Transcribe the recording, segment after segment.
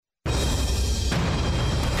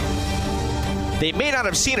They may not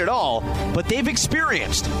have seen it all, but they've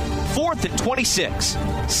experienced 4th and 26,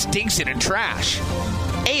 stinks it in trash,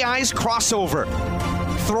 AI's crossover,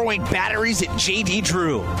 throwing batteries at J.D.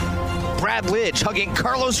 Drew, Brad Lidge hugging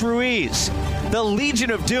Carlos Ruiz, the Legion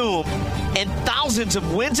of Doom, and thousands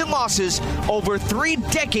of wins and losses over 3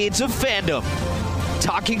 decades of fandom.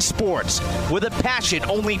 Talking sports with a passion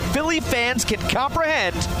only Philly fans can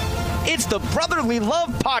comprehend. It's the Brotherly Love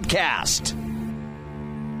Podcast.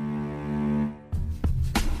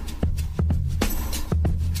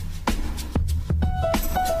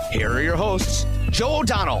 Here are your hosts, Joe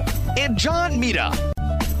O'Donnell and John Mita.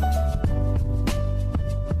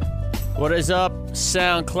 What is up,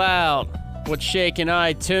 SoundCloud? What's shaking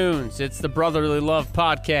iTunes? It's the Brotherly Love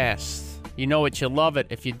Podcast. You know it, you love it.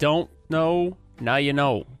 If you don't know, now you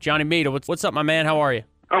know. Johnny Mita, what's up, my man? How are you?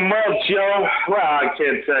 I'm well, Joe. Well, I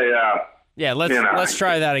can't say. Yeah, let's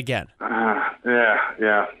try that again.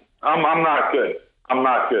 Yeah. I'm not good.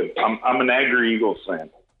 I'm an angry Eagles fan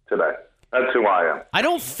today. That's who I am. I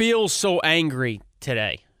don't feel so angry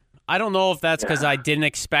today. I don't know if that's because I didn't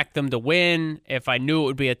expect them to win, if I knew it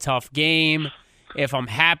would be a tough game, if I'm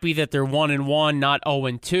happy that they're 1-1, not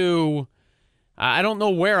 0-2. I don't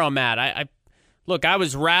know where I'm at. Look, I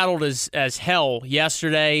was rattled as hell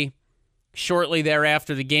yesterday, shortly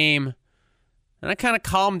thereafter the game, and I kind of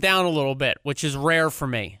calmed down a little bit, which is rare for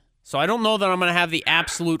me. So I don't know that I'm going to have the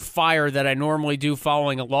absolute fire that I normally do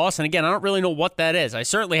following a loss. And again, I don't really know what that is. I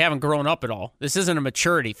certainly haven't grown up at all. This isn't a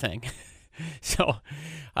maturity thing. So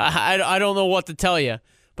I don't know what to tell you.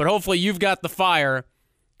 But hopefully you've got the fire,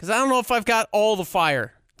 because I don't know if I've got all the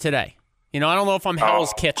fire today. I don't know if I'm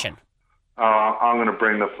Hell's Kitchen. I'm going to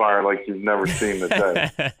bring the fire like you've never seen the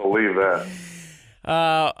day. Believe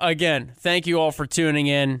that. Again, thank you all for tuning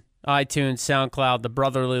in. iTunes, SoundCloud, the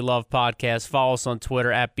Brotherly Love Podcast. Follow us on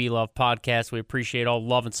Twitter at BLovePodcast. We appreciate all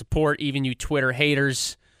love and support, even you Twitter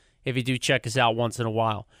haters, if you do check us out once in a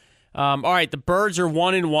while. All right, the Birds are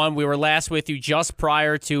 1-1. We were last with you just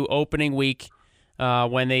prior to opening week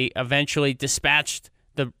when they eventually dispatched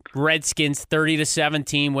the Redskins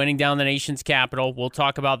 30-17, winning down the nation's capital. We'll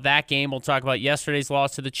talk about that game. We'll talk about yesterday's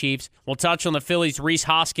loss to the Chiefs. We'll touch on the Phillies' Rhys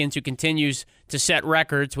Hoskins, who continues to set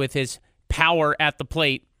records with his power at the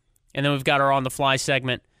plate. And then we've got our on-the-fly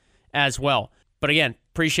segment as well. But again,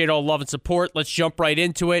 appreciate all love and support. Let's jump right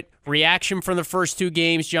into it. Reaction from the first 2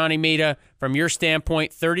 games, Johnny Mita, from your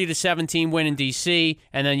standpoint, 30-17 win in D.C.,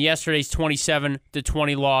 and then yesterday's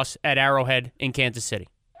 27-20 loss at Arrowhead in Kansas City.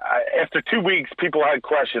 After 2 weeks, people had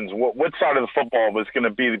questions. What side of the football was going to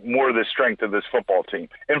be more the strength of this football team?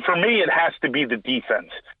 And for me, it has to be the defense.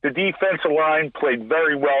 The defensive line played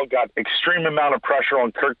very well, got extreme amount of pressure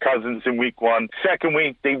on Kirk Cousins in week 1. Second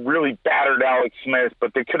week, they really battered Alex Smith,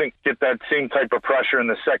 but they couldn't get that same type of pressure in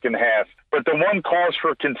the second half. But the one cause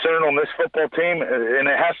for concern on this football team, and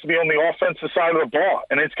it has to be on the offensive side of the ball,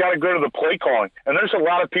 and it's got to go to the play calling. And there's a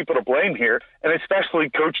lot of people to blame here, and especially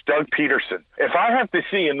Coach Doug Peterson. If I have to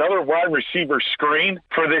see another wide receiver screen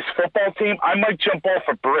for this football team, I might jump off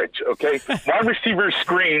a bridge, okay? Wide receiver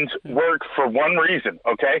screens work for one reason,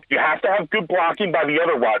 okay? You have to have good blocking by the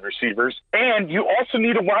other wide receivers, and you also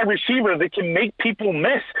need a wide receiver that can make people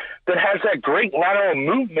miss, that has that great lateral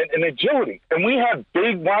movement and agility. And we have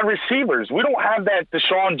big wide receivers. We don't have that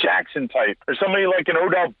Deshaun Jackson type or somebody like an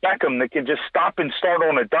Odell Beckham that can just stop and start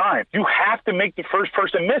on a dime. You have to make the first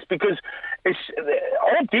person miss, because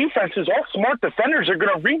all defenses, all smart defenders are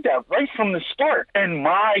going to read that right from the start. And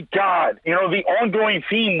my God, the ongoing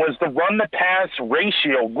theme was the run-to-pass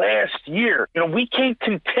ratio last year. We can't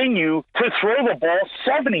continue to throw the ball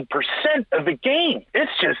 70% of the game.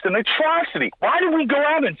 It's just an atrocity. Why did we go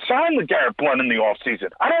out and sign LeGarrette Blount in the offseason?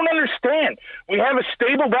 I don't understand. We have a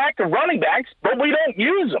stable back of running backs, but we don't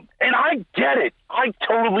use them. And I get it. I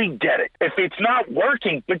totally get it. If it's not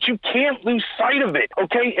working, but you can't lose sight of it,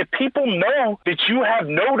 okay? If people know that you have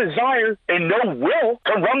no desire and no will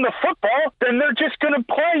to run the football, then they're just going to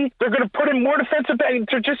play. They're going to put in more defensive backs.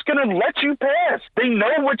 They're just going to let you pass. They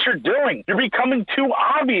know what you're doing. You're becoming too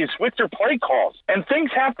obvious with your play calls, and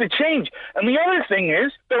things have to change. And the other thing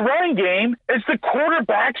is, the running game is the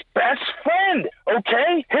quarterback's best friend,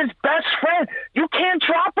 okay? His best friend. You can't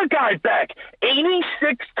drop a guy back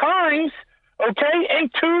 86 times, okay, in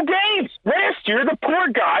 2 games. Last year, the poor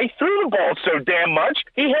guy threw the ball so damn much,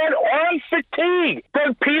 he had arm fatigue.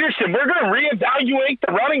 Doug Peterson, we're going to reevaluate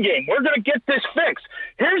the running game. We're going to get this fixed.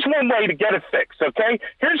 Here's one way to get it fixed, okay?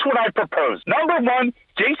 Here's what I propose. Number 1,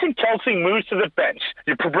 Jason Kelce moves to the bench.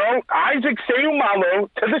 You promote Isaac Seumalo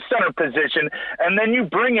to the center position, and then you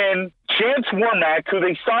bring in Chance Warmack, who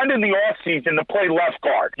they signed in the offseason to play left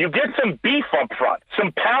guard. You get some beef up front,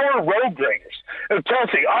 some power road graders.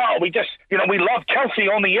 Kelsey, we love Kelsey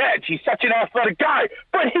on the edge. He's such an athletic guy.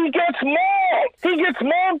 But he gets mauled. He gets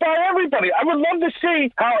mauled by everybody. I would love to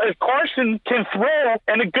see how if Carson can throw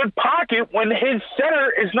in a good pocket when his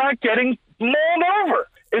center is not getting mauled over.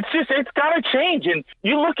 It's got to change. And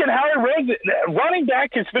you look at how running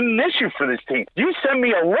back has been an issue for this team. You send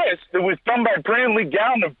me a list that was done by Brandon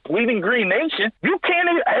Gown of Bleeding Green Nation. You can't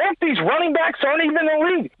even, half these running backs aren't even in the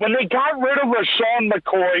league. When they got rid of LaShawn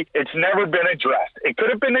McCoy, it's never been addressed. It could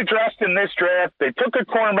have been addressed in this draft. They took a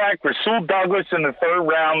cornerback, Rasul Douglas, in the 3rd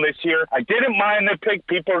round this year. I didn't mind the pick.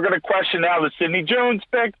 People are going to question now the Sidney Jones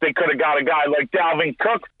pick. They could have got a guy like Dalvin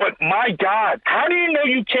Cook. But my God, how do you know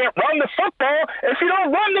you can't run the football if you don't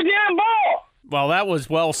run the damn ball? Well, that was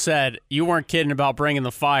well said. You weren't kidding about bringing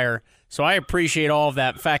the fire, so I appreciate all of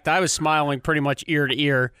that. In fact, I was smiling pretty much ear to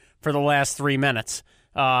ear for the last 3 minutes,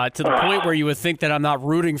 to the point where you would think that I'm not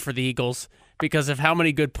rooting for the Eagles because of how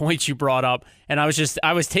many good points you brought up, and I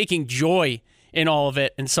was taking joy in all of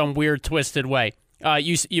it in some weird, twisted way.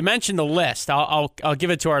 You mentioned the list. I'll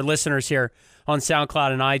give it to our listeners here on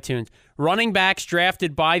SoundCloud and iTunes. Running backs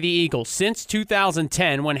drafted by the Eagles since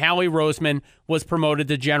 2010 when Howie Roseman was promoted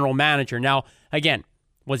to general manager. Now, again,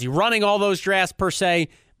 was he running all those drafts per se?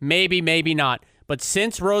 Maybe, maybe not. But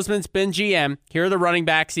since Roseman's been GM, here are the running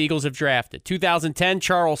backs the Eagles have drafted. 2010,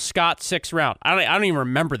 Charles Scott, 6th round. I don't even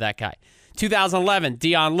remember that guy. 2011,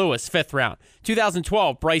 Dion Lewis, 5th round.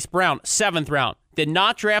 2012, Bryce Brown, 7th round. Did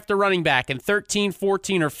not draft a running back in 13,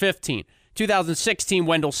 14, or 15. 2016,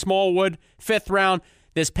 Wendell Smallwood, 5th round.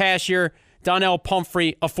 This past year, Donnell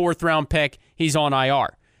Pumphrey, a 4th-round pick. He's on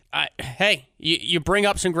IR. Hey, you bring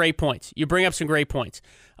up some great points. You're big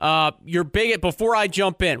at, before I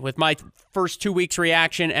jump in with my first 2 weeks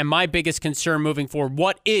reaction and my biggest concern moving forward,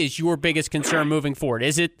 what is your biggest concern moving forward?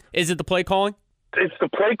 Is it the play calling? It's the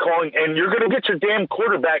play calling, and you're going to get your damn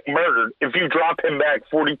quarterback murdered if you drop him back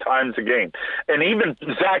 40 times a game. And even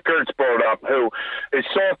Zach Ertz brought up, who is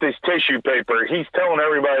soft as tissue paper. He's telling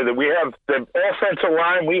everybody that we have the offensive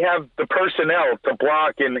line, we have the personnel to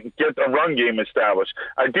block and get a run game established.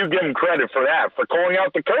 I do give him credit for that, for calling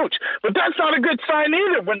out the coach. But that's not a good sign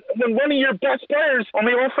either when one of your best players on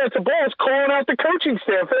the offensive ball is calling out the coaching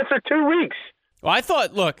staff after 2 weeks. Well, I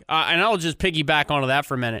thought, look, and I'll just piggyback onto that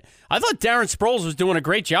for a minute. I thought Darren Sproles was doing a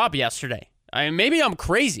great job yesterday. I mean, maybe I'm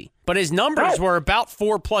crazy, but his numbers were about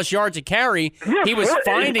 4+ yards a carry. Yeah, he was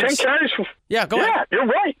finding. 10 carries for, go ahead. Yeah, you're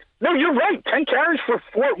right. No, you're right. 10 carries for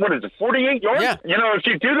 48 yards? Yeah. You know, if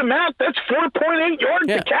you do the math, that's 4.8 yards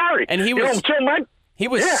to carry. And he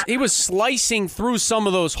was slicing through some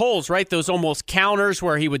of those holes, right? Those almost counters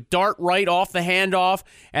where he would dart right off the handoff,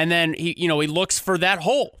 and then he looks for that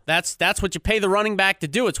hole. That's what you pay the running back to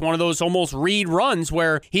do. It's one of those almost read runs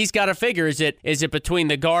where he's got to figure, is it between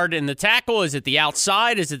the guard and the tackle? Is it the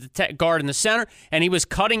outside? Is it the guard in the center? And he was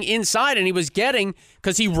cutting inside, and he was getting,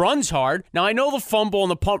 because he runs hard. Now, I know the fumble and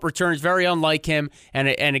the punt return is very unlike him, and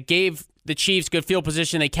it gave the Chiefs good field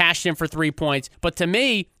position. They cashed in for 3 points. But to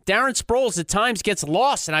me, Darren Sproles at times gets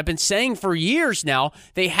lost, and I've been saying for years now,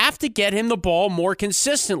 they have to get him the ball more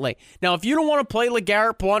consistently. Now, if you don't want to play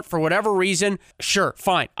LeGarrette Blount for whatever reason, sure,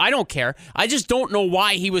 fine. I don't care. I just don't know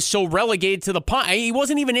why he was so relegated to the punt. He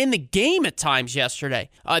wasn't even in the game at times yesterday.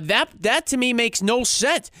 That to me makes no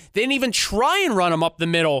sense. They didn't even try and run him up the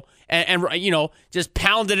middle and just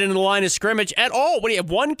pound it into the line of scrimmage at all. What do you have?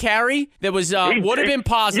 One carry that was would have been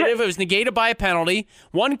positive. It was negated by a penalty.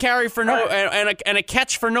 One carry for no and a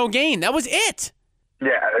catch for no gain. That was it.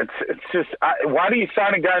 Yeah, it's just why do you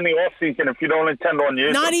sign a guy in the offseason if you don't intend on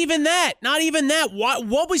using him? Not even that.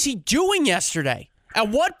 What was he doing yesterday? At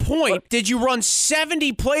what point did you run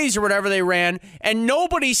 70 plays or whatever they ran and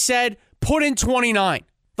nobody said put in 29?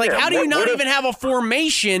 Like, how do you not even have a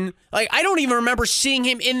formation? Like, I don't even remember seeing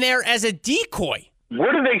him in there as a decoy.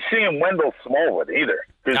 Where do they see him Wendell Smallwood either?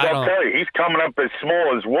 Because I'll tell you, he's coming up as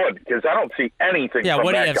small as wood because I don't see anything from that guy. Yeah,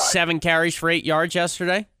 what did he have, 7 carries for 8 yards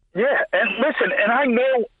yesterday? Yeah, and I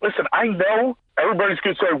know everybody's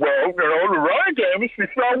going to say, well, the running game is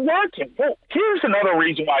not working. Well, here's another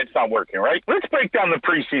reason why it's not working, right? Let's break down the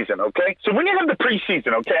preseason, okay? So when you have the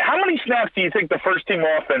preseason, okay, how many snaps do you think the first team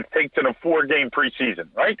offense takes in a 4-game preseason,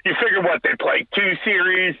 right? You figure they play 2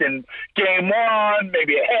 series in game 1,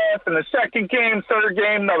 maybe a half in the second game, third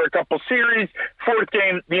game, another couple series, fourth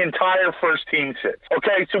game, the entire first team sits.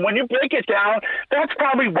 Okay, so when you break it down, that's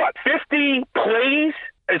probably 50 plays?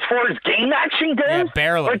 As far as game action goes, yeah,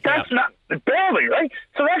 barely. That's not barely, right?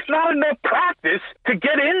 So that's not enough practice to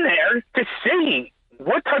get in there to see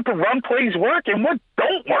what type of run plays work and what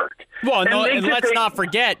don't work. Well, and let's not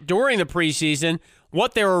forget, during the preseason,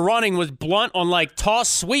 what they were running was Blount on toss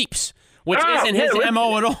sweeps, which isn't his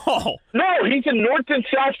MO at all. No, he's in North and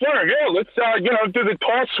South Florida. Yeah, let's do the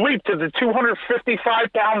tall sweep to the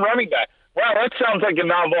 255-pound running back. Wow, that sounds like a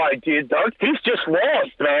novel idea, Doug. He's just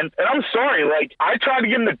lost, man. And I'm sorry, I tried to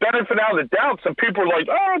give him the benefit out of the doubt. Some people are like,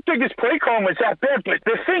 I don't think his play calling was that bad. But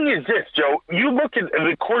the thing is this, Joe, you look at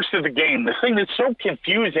the course of the game, the thing that's so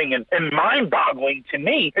confusing and mind-boggling to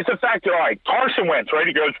me is the fact that, Carson Wentz, right?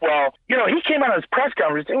 He goes, he came out of his press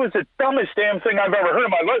conference. It was the dumbest damn thing I've ever heard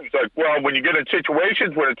in my life. He's like, when you get in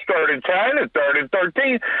situations where it's 3rd and 10 and 3rd and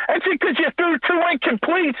 13, that's because you threw 2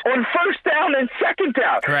 incompletes on 1st down and 2nd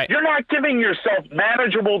down. Right. You're not giving yourself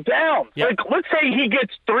manageable down. Yep. Let's say he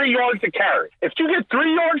gets 3 yards to carry. If you get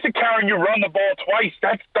 3 yards to carry and you run the ball twice,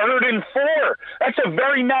 that's 3rd and 4. That's a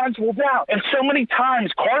very manageable down. And so many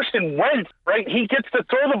times Carson Wentz, right, he gets to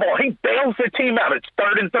throw the ball. He bails the team out. It's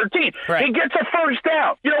 3rd and 13. Right. He gets a 1st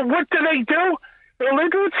down. What do?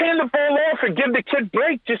 Let's hand the ball off and give the kid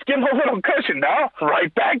break. Just give him a little cushion. Now,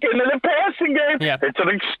 right back into the passing game. Yeah. It's an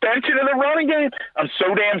extension of the running game. I'm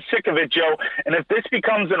so damn sick of it, Joe. And if this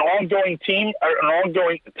becomes an ongoing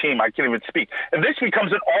I can't even speak. If this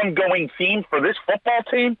becomes an ongoing theme for this football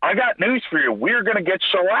team, I got news for you. We're going to get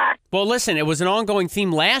shellacked. Well, listen, it was an ongoing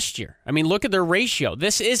theme last year. I mean, look at their ratio.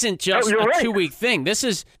 This isn't just a 2-week thing. This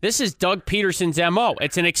is Doug Peterson's MO.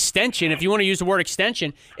 It's an extension. If you want to use the word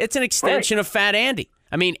extension, it's an extension of Fat Andy.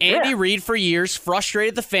 I mean, Andy Reid for years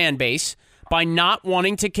frustrated the fan base by not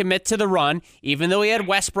wanting to commit to the run, even though he had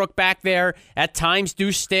Westbrook back there, at times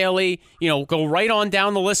Deuce Staley, go right on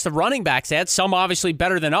down the list of running backs. They had some obviously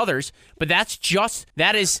better than others, but that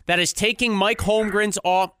is taking Mike Holmgren's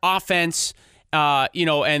offense,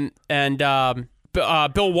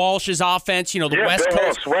 Bill Walsh's offense, the West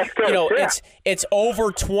Coast. It's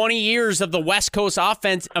over 20 years of the West Coast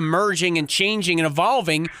offense emerging and changing and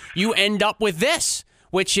evolving. You end up with this,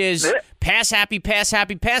 which is pass happy,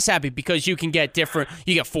 because you can get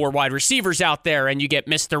you get 4 wide receivers out there and you get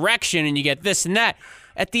misdirection and you get this and that.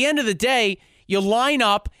 At the end of the day, you line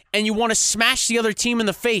up and you want to smash the other team in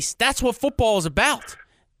the face. That's what football is about.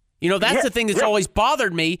 That's the thing that's always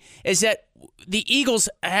bothered me, is that the Eagles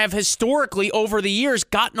have historically over the years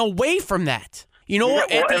gotten away from that.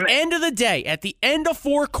 At the end of the day, at the end of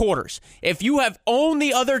 4 quarters, if you have owned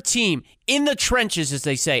the other team in the trenches, as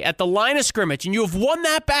they say, at the line of scrimmage, and you have won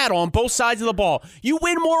that battle on both sides of the ball, you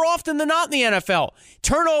win more often than not in the NFL.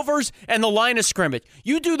 Turnovers and the line of scrimmage.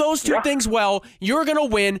 You do those two things well, you're going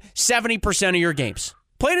to win 70% of your games.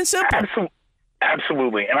 Plain and simple.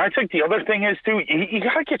 Absolutely. And I think the other thing is, too, you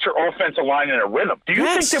got to get your offensive line in a rhythm. Do you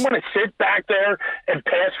think they want to sit back there and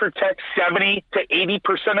pass protect 70 to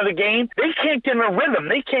 80% of the game? They can't get in a rhythm.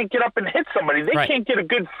 They can't get up and hit somebody. They can't get a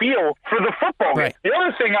good feel for the football game. The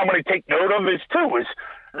other thing I'm going to take note of is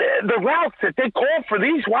the routes that they call for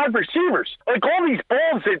these wide receivers. All these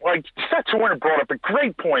balls that, Seth Warner brought up a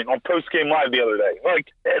great point on Post Game Live the other day.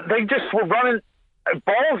 They just were running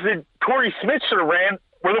balls that Torrey Smith should have ran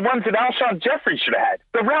were the ones that Alshon Jeffrey should have had.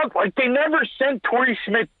 The route, they never sent Torrey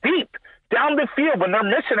Smith deep down the field when they're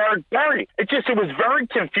missing Eric Berry. It was very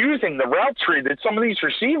confusing, the route tree that some of these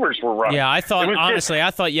receivers were running. Yeah, I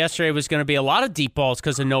thought yesterday was going to be a lot of deep balls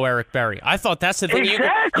because of no Eric Berry. I thought that's the thing.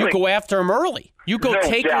 Exactly. You go after him early. You go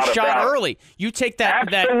take your shot early. You take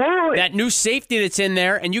that new safety that's in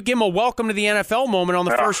there, and you give him a welcome to the NFL moment on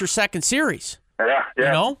the first or second series.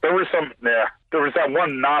 Yeah. There was that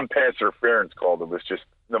one non-pass interference call that was just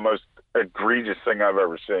the most egregious thing I've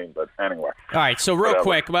ever seen. But anyway. All right. So real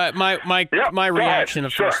quick, my reaction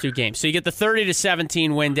of the first 2 games. So you get the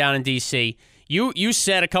 30-17 win down in D.C. You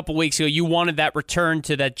said a couple weeks ago you wanted that return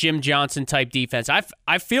to that Jim Johnson type defense.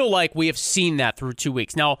 I feel like we have seen that through 2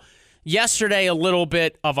 weeks now. Yesterday, a little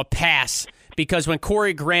bit of a pass, because when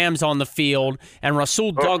Corey Graham's on the field and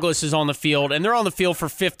Rasul Douglas is on the field, and they're on the field for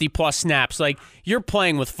 50-plus snaps, you're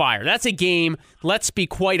playing with fire. That's a game, let's be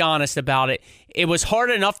quite honest about it. It was hard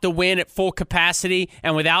enough to win at full capacity,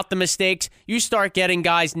 and without the mistakes, you start getting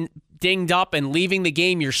guys dinged up and leaving the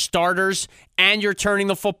game, your starters, and you're turning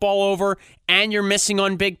the football over, and you're missing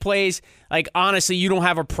on big plays. Honestly, you don't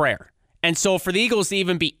have a prayer. And so for the Eagles to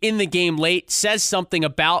even be in the game late says something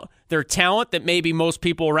about their talent that maybe most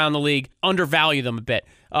people around the league undervalue them a bit.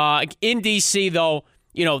 In D.C., though,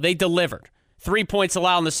 they delivered. 3 points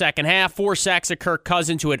allowed in the second half, 4 sacks of Kirk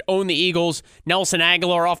Cousins, who had owned the Eagles. Nelson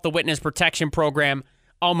Aguilar off the witness protection program.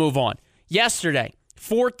 I'll move on. Yesterday,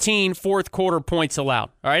 14 fourth-quarter points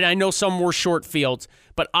allowed. All right, I know some were short fields,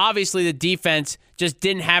 but obviously the defense just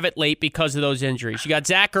didn't have it late because of those injuries. You got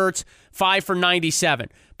Zach Ertz, 5 for 97.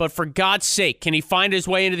 But for God's sake, can he find his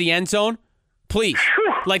way into the end zone? Please.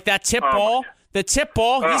 That tip ball,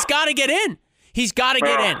 he's got to get in. He's got to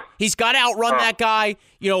get in. He's got to outrun that guy.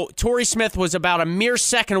 Torrey Smith was about a mere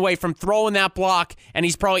second away from throwing that block, and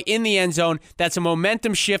he's probably in the end zone. That's a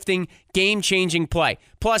momentum-shifting, game-changing play.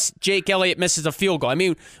 Plus, Jake Elliott misses a field goal. I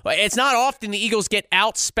mean, it's not often the Eagles get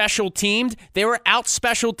out-special-teamed. They were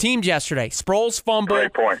out-special-teamed yesterday. Sproles fumble.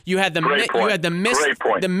 Great point. You had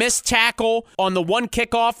the missed tackle on the one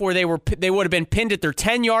kickoff where they would have been pinned at their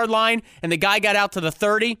 10-yard line, and the guy got out to the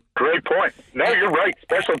 30. Great point. No, you're right.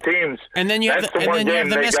 Special teams. And then you have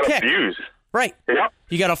the missed kick. Right. Yep.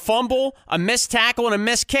 You got a fumble, a missed tackle, and a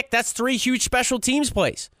missed kick. That's 3 huge special teams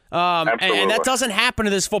plays. And that doesn't happen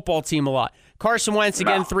to this football team a lot. Carson Wentz,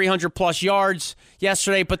 again, 300-plus yards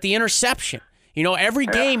yesterday, but the interception. Every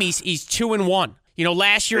game he's 2-1.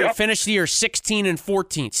 Last year he finished the year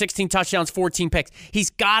 16-14, 16 touchdowns, 14 picks. He's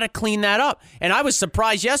got to clean that up. And I was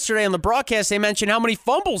surprised yesterday on the broadcast they mentioned how many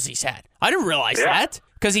fumbles he's had. I didn't realize that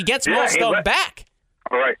because he gets most of them back.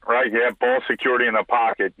 Right. Yeah, ball security in the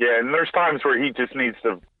pocket. Yeah, and there's times where he just needs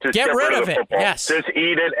to get rid of the football. Yes. Just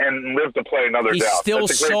eat it and live to play another down.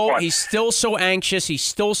 He's still so anxious. He's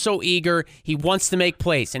still so eager. He wants to make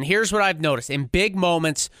plays. And here's what I've noticed. In big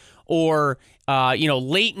moments or,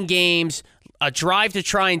 late in games, a drive to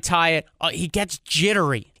try and tie it, he gets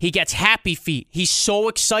jittery. He gets happy feet. He's so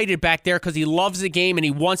excited back there because he loves the game and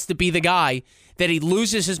he wants to be the guy that he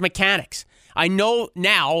loses his mechanics. I know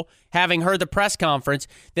now, having heard the press conference,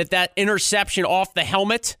 that interception off the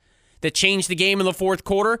helmet that changed the game in the fourth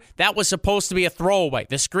quarter, that was supposed to be a throwaway.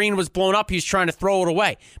 The screen was blown up. He was trying to throw it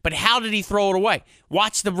away. But how did he throw it away?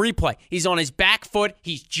 Watch the replay. He's on his back foot.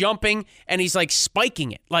 He's jumping, and he's like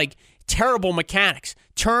spiking it. Like terrible mechanics.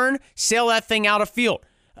 Turn, sail that thing out of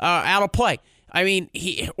play. I mean,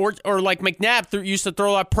 or like McNabb used to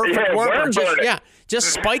throw that perfect work. Just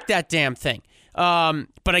spike that damn thing.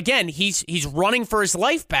 But again, he's running for his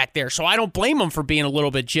life back there, so I don't blame him for being a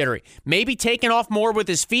little bit jittery. Maybe taking off more with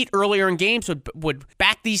his feet earlier in games would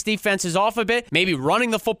back these defenses off a bit. Maybe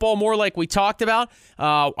running the football more like we talked about.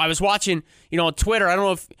 I was watching, on Twitter. I don't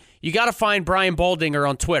know if you got to find Brian Baldinger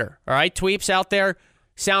on Twitter. All right, tweeps out there,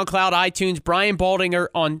 SoundCloud, iTunes. Brian Baldinger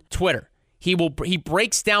on Twitter. He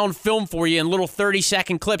breaks down film for you in little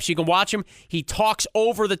 30-second clips. You can watch him. He talks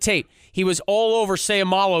over the tape. He was all over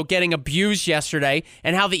Sayamalo getting abused yesterday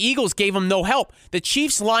and how the Eagles gave him no help. The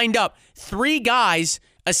Chiefs lined up 3 guys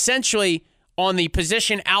essentially on the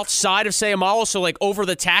position outside of Sayamalo, so like over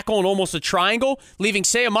the tackle and almost a triangle, leaving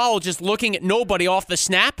Sayamalo just looking at nobody off the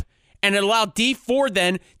snap. And it allowed Dee Ford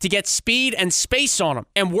then to get speed and space on him.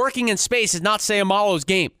 And working in space is not Sayamalo's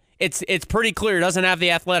game. It's pretty clear he doesn't have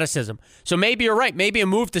the athleticism. So maybe you're right. Maybe a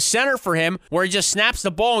move to center for him where he just snaps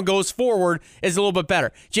the ball and goes forward is a little bit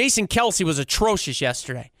better. Jason Kelce was atrocious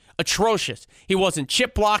yesterday. Atrocious. He wasn't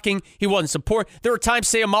chip blocking. He wasn't support. There were times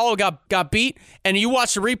Sayamalo got beat, and you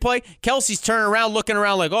watch the replay, Kelce's turning around, looking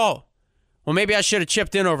around like, oh, well, maybe I should have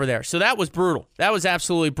chipped in over there. So that was brutal. That was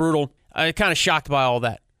absolutely brutal. I'm kind of shocked by all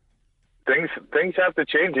that. Things have to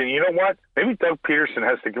change, and you know what? Maybe Doug Peterson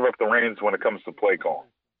has to give up the reins when it comes to play calling.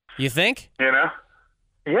 You think?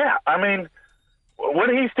 Yeah, I mean, what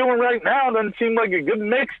he's doing right now doesn't seem like a good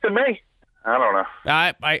mix to me. I don't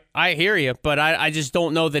know. I hear you, but I just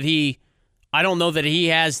don't know that he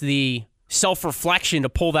has the self-reflection to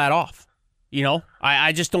pull that off.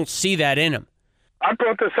 I just don't see that in him. I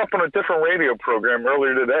brought this up on a different radio program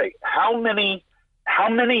earlier today. How many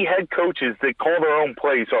head coaches that call their own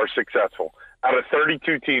plays are successful out of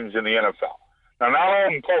 32 teams in the NFL? Now, not all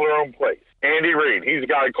of them call their own plays. Andy Reid, he's a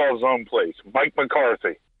guy who calls his own plays. Mike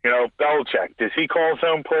McCarthy, Belichick, does he call his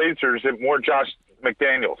own plays or is it more Josh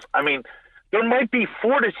McDaniels? I mean, there might be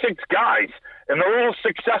 4 to 6 guys, and they're all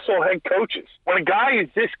successful head coaches. When a guy is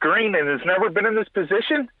this green and has never been in this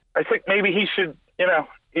position, I think maybe he should,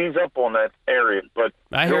 ease up on that area. But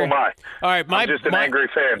who am I? All right, I'm just an angry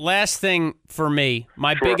fan. Last thing for me,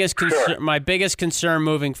 my biggest concern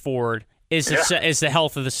moving forward is the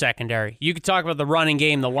health of the secondary. You could talk about the running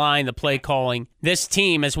game, the line, the play calling. This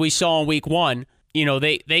team, as we saw in week 1,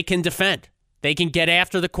 they can defend. They can get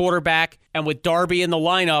after the quarterback, and with Darby in the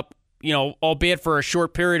lineup, albeit for a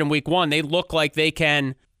short period in week 1, they look like they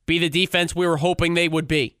can be the defense we were hoping they would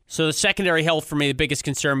be. So the secondary health for me, the biggest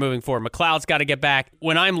concern moving forward. McLeod's got to get back.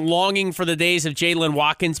 When I'm longing for the days of Jalen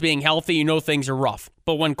Watkins being healthy, things are rough.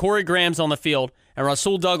 But when Corey Graham's on the field and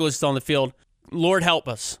Rasul Douglas is on the field, Lord help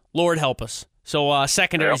us. Lord help us. So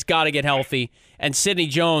secondary's got to get healthy, and Sidney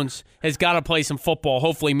Jones has got to play some football,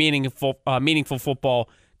 hopefully meaningful football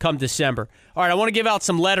come December. All right, I want to give out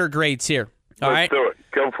some letter grades here. Let's do it.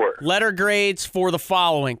 Go for it. Letter grades for the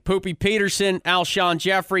following: Poopy Peterson, Alshon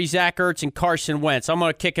Jeffrey, Zach Ertz, and Carson Wentz. I'm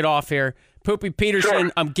going to kick it off here. Poopy Peterson,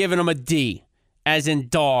 sure. I'm giving him a D, as in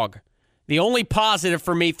dog. The only positive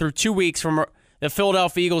for me through 2 weeks from the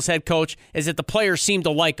Philadelphia Eagles head coach, is that the players seem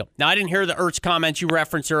to like him. Now, I didn't hear the Ertz comments you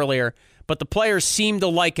referenced earlier, but the players seem to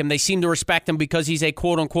like him. They seem to respect him because he's a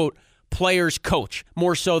quote-unquote players coach,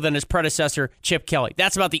 more so than his predecessor, Chip Kelly.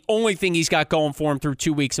 That's about the only thing he's got going for him through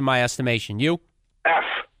 2 weeks in my estimation. You? F.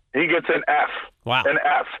 He gets an F. Wow. An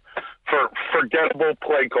F for forgettable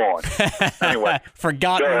play calling. Anyway.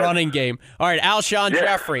 Forgotten running game. All right, Alshon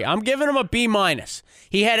Jeffrey. I'm giving him a B-.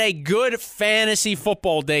 He had a good fantasy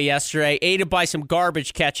football day yesterday, aided by some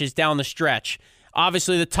garbage catches down the stretch.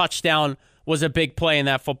 Obviously, the touchdown was a big play in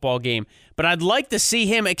that football game. But I'd like to see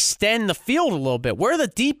him extend the field a little bit. Where are the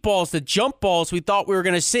deep balls, the jump balls we thought we were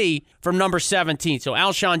going to see from number 17? So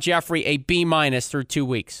Alshon Jeffrey, a B- through 2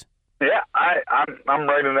 weeks. Yeah, I'm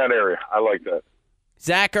right in that area. I like that.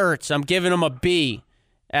 Zach Ertz, I'm giving him a B,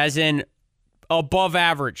 as in above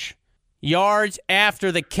average. Yards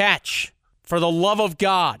after the catch. For the love of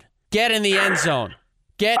God, get in the end zone.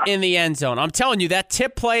 Get in the end zone. I'm telling you, that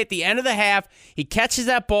tip play at the end of the half, he catches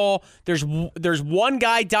that ball. There's one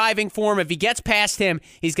guy diving for him. If he gets past him,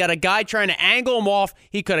 he's got a guy trying to angle him off.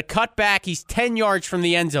 He could have cut back. He's 10 yards from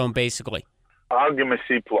the end zone, basically. I'll give him a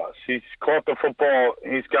C+. He's caught the football.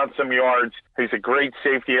 He's got some yards. He's a great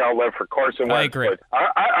safety outlet for Carson Wentz. I agree.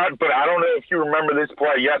 But I don't know if you remember this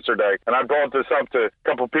play yesterday, and I brought this up to a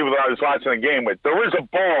couple of people that I was watching the game with. There was a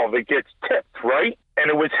ball that gets tipped, right? And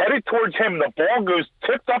it was headed towards him. The ball goes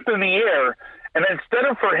tipped up in the air. And instead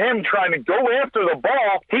of for him trying to go after the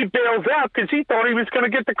ball, he bails out because he thought he was going to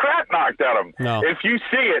get the crap knocked out of him. No. If you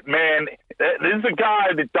see it, man, this is a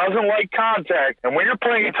guy that doesn't like contact. And when you're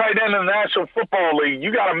playing a tight end in the National Football League,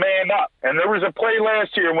 you got to man up. And there was a play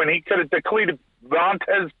last year when he could have depleted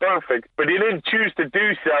Vontaze Perfect, but he didn't choose to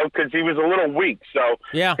do so because he was a little weak. So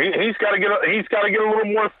yeah, he's got to get a little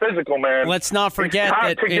more physical, man. Let's not forget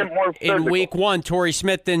that in week 1, Torrey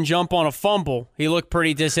Smith didn't jump on a fumble. He looked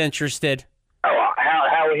pretty disinterested.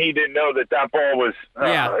 How he didn't know that ball was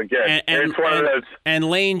again. It's one of those. And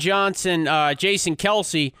Lane Johnson, Jason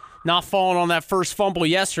Kelce, not falling on that first fumble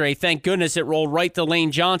yesterday. Thank goodness it rolled right to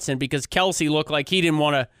Lane Johnson because Kelce looked like he didn't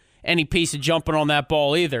want any piece of jumping on that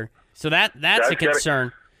ball either. So that's a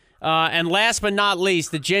concern. And last but not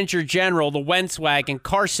least, the Ginger General, the Wentz wagon,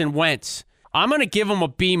 Carson Wentz. I'm going to give him a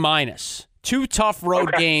B-. 2 tough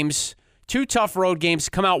road games. 2 tough road games.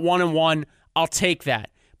 Come out 1-1. I'll take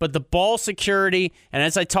that. But the ball security, and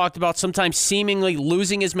as I talked about, sometimes seemingly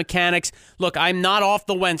losing his mechanics. Look, I'm not off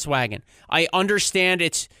the Wentz wagon. I understand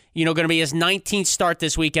it's going to be his 19th start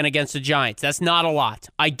this weekend against the Giants. That's not a lot.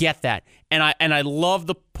 I get that. And I love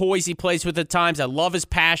the poise he plays with at times. I love his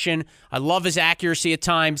passion. I love his accuracy at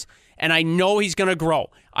times. And I know he's going to grow.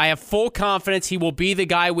 I have full confidence he will be the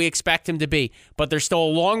guy we expect him to be. But there's still a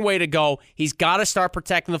long way to go. He's got to start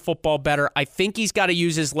protecting the football better. I think he's got to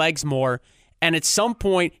use his legs more. And at some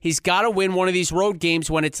point, he's got to win one of these road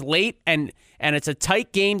games when it's late and it's a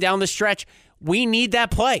tight game down the stretch. We need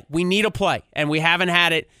that play. We need a play. And we haven't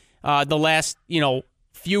had it the last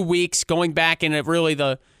few weeks, going back in really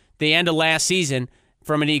the end of last season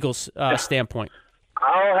from an Eagles standpoint.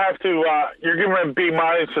 I'll have to you're giving him a B-.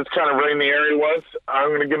 It's kind of right in the area he was. I'm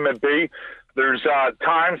going to give him a B. There's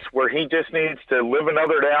times where he just needs to live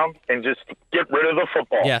another down and just get rid of the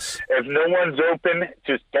football. Yes. If no one's open,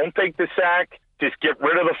 just don't take the sack. Just get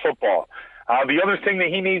rid of the football. The other thing that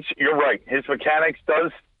he needs, you're right, his mechanics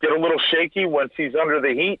does get a little shaky once he's under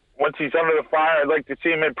the heat. Once he's under the fire, I'd like to see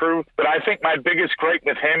him improve. But I think my biggest gripe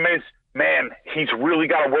with him is, man, he's really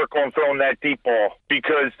got to work on throwing that deep ball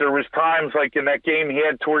because there was times like in that game he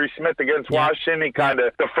had Torrey Smith against Washington. He kind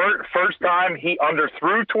of the first time he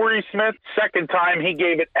underthrew Torrey Smith. Second time he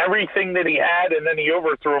gave it everything that he had, and then he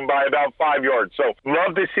overthrew him by about 5 yards. So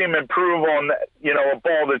love to see him improve on a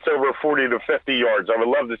ball that's over 40 to 50 yards. I would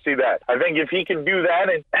love to see that. I think if he can do that,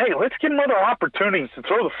 and hey, let's give him other opportunities to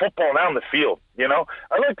throw the football down the field.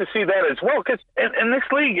 I'd like to see that as well because in this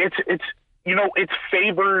league, it's it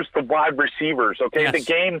favors the wide receivers, okay? Yes. The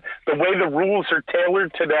game, the way the rules are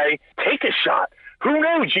tailored today, take a shot. Who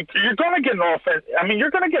knows? You're going to get an offense. I mean, you're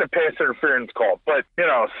going to get a pass interference call, but,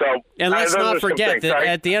 so. And let's not forget that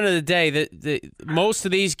at the end of the day, the most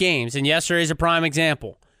of these games, and yesterday's a prime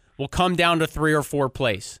example, will come down to 3 or 4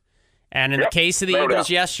 plays. And in the case of the Eagles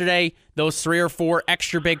yesterday, those 3 or 4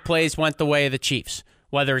 extra big plays went the way of the Chiefs,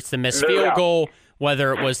 whether it's the missed field goal,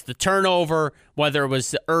 whether it was the turnover, whether it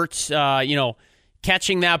was the Ertz,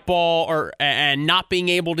 catching that ball and not being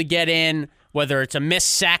able to get in, whether it's a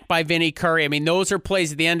missed sack by Vinny Curry. I mean, those are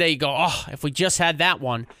plays at the end of the day you go, oh, if we just had that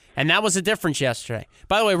one. And that was the difference yesterday.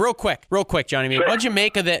 By the way, real quick, Johnny, what did you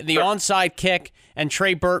make of the onside kick and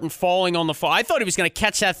Trey Burton falling on the fall? I thought he was going to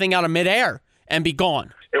catch that thing out of midair and be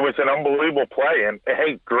gone. it was an unbelievable play. And,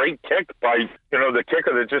 hey, great kick by, the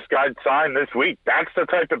kicker that just got signed this week. That's the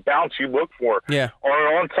type of bounce you look for on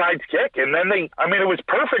an onside kick. And then it was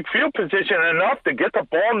perfect field position enough to get the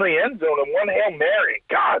ball in the end zone in one Hail Mary.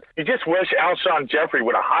 God, you just wish Alshon Jeffrey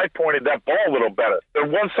would have high-pointed that ball a little better. There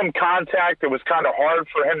was some contact. It was kind of hard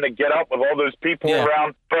for him to get up with all those people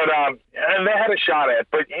around. But and they had a shot at it.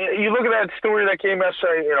 But you look at that story that came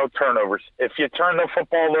yesterday, turnovers. If you turn the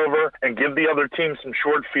football over and give the other team some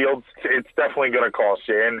short fields, it's definitely going to cost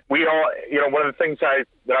you. And we all, one of the things that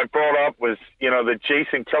I brought up was, the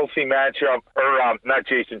Jason Kelce matchup, or not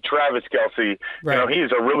Jason, Travis Kelce. Right.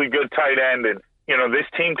 He's a really good tight end, and this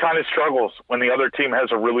team kind of struggles when the other team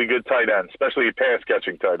has a really good tight end, especially a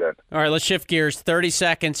pass-catching tight end. All right, let's shift gears. 30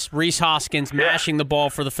 seconds. Reese Hoskins mashing the ball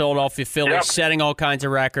for the Philadelphia Phillies, setting all kinds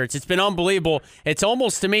of records. It's been unbelievable. It's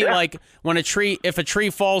almost to me like when if a tree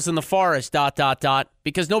falls in the forest, ...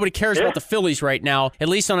 because nobody cares about the Phillies right now, at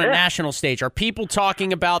least on a national stage. Are people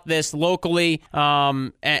talking about this locally,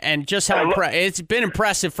 and just how it's been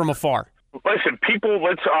impressive from afar? Listen,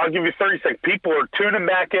 I'll give you 30 seconds. People are tuning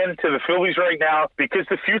back into the Phillies right now because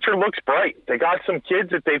the future looks bright. They got some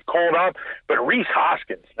kids that they've called up, but Reese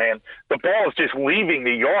Hoskins, man, the ball is just leaving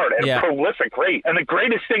the yard at a prolific rate. And the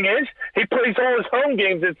greatest thing is he plays all his home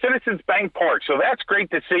games at Citizens Bank Park, so that's great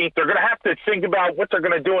to see. They're going to have to think about what they're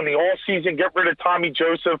going to do in the all-season, get rid of Tommy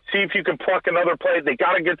Joseph, see if you can pluck another play. They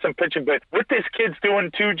got to get some pitching. But what this kid's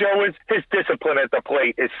doing, too, Joe, is his discipline at the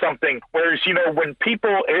plate is something. Whereas, when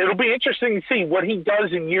people – it'll be interesting to see what he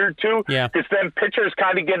does in year two, because then pitchers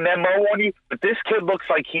kind of get an MO on you. But this kid looks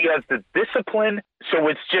like he has the discipline, so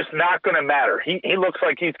it's just not going to matter. He looks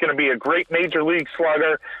like he's going to be a great major league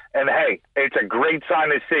slugger, and hey, it's a great sign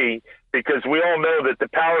to see because we all know that the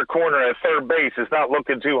power corner at third base is not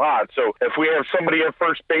looking too hot. So if we have somebody at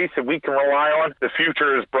first base that we can rely on, the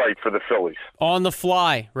future is bright for the Phillies. On the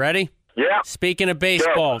fly, ready? Yeah. Speaking of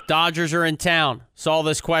baseball, Dodgers are in town. Saw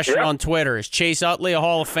this question on Twitter. Is Chase Utley a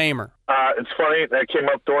Hall of Famer? It's funny, that came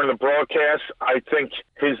up during the broadcast. I think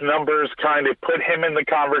his numbers kind of put him in the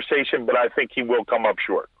conversation, but I think he will come up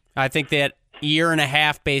short. I think that year and a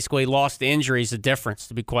half basically lost to injury is the difference,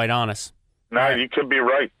 to be quite honest. No, you could be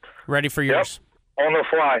right. Ready for yours? On the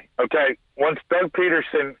fly. Okay, once Doug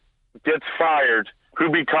Peterson gets fired, who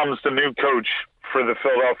becomes the new coach for the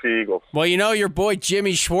Philadelphia Eagles? Well, your boy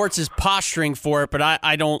Jimmy Schwartz is posturing for it, but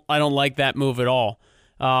I don't like that move at all.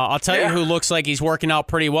 I'll tell you who looks like he's working out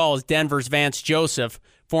pretty well is Denver's Vance Joseph,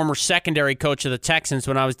 former secondary coach of the Texans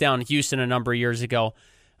when I was down in Houston a number of years ago.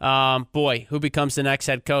 Who becomes the next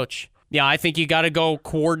head coach? Yeah, I think you got to go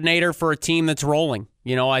coordinator for a team that's rolling.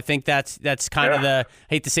 I think that's kind of the,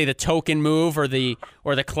 I hate to say the token move or the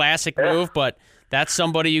classic move, but that's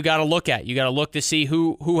somebody you got to look at. You got to look to see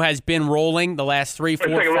who has been rolling the last 3,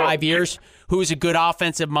 4, 5 years. Who's a good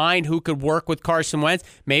offensive mind? Who could work with Carson Wentz?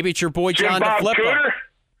 Maybe it's your boy John DeFilippo.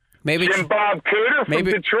 Maybe Bob Cooter from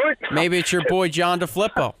Detroit. Maybe it's your boy John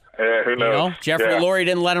DeFilippo. Who knows? Jeffrey Lurie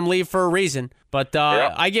didn't let him leave for a reason. But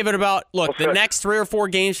I give it about, the next 3 or 4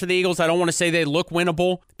 games for the Eagles, I don't want to say they look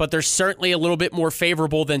winnable, but they're certainly a little bit more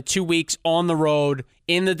favorable than 2 weeks on the road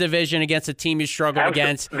in the division against a team you struggled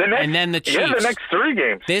against, and then the Chiefs. Yeah, the next 3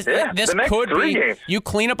 games. This could be, games. You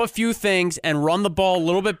clean up a few things and run the ball a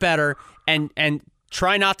little bit better and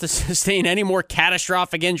try not to sustain any more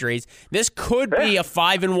catastrophic injuries. This could be a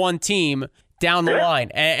 5-1 team down the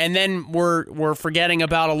line. And then we're forgetting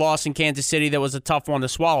about a loss in Kansas City that was a tough one to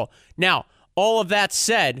swallow. Now, all of that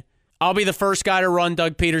said, I'll be the first guy to run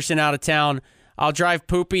Doug Peterson out of town. I'll drive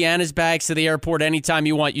Poopy and his bags to the airport anytime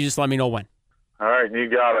you want. You just let me know when. All right, you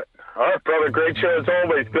got it. All right, brother, great show as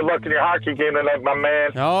always. Good luck in your hockey game tonight, my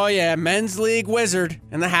man. Oh, yeah, men's league wizard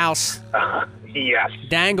in the house. Yes.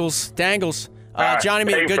 Dangles. Johnny,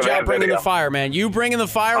 good job bringing the fire, man. You bringing the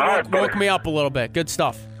fire woke me up a little bit. Good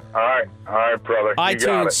stuff. All right, brother.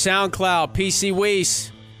 iTunes, SoundCloud, PC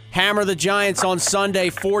Weiss. Hammer the Giants on Sunday,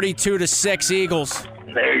 42-6 Eagles.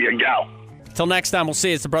 There you go. Till next time, we'll see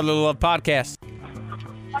you. It's the Brotherly Love Podcast.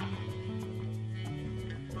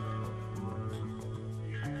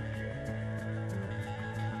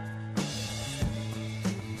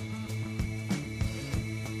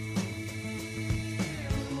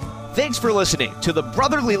 Thanks for listening to the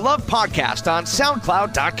Brotherly Love Podcast on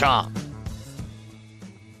SoundCloud.com.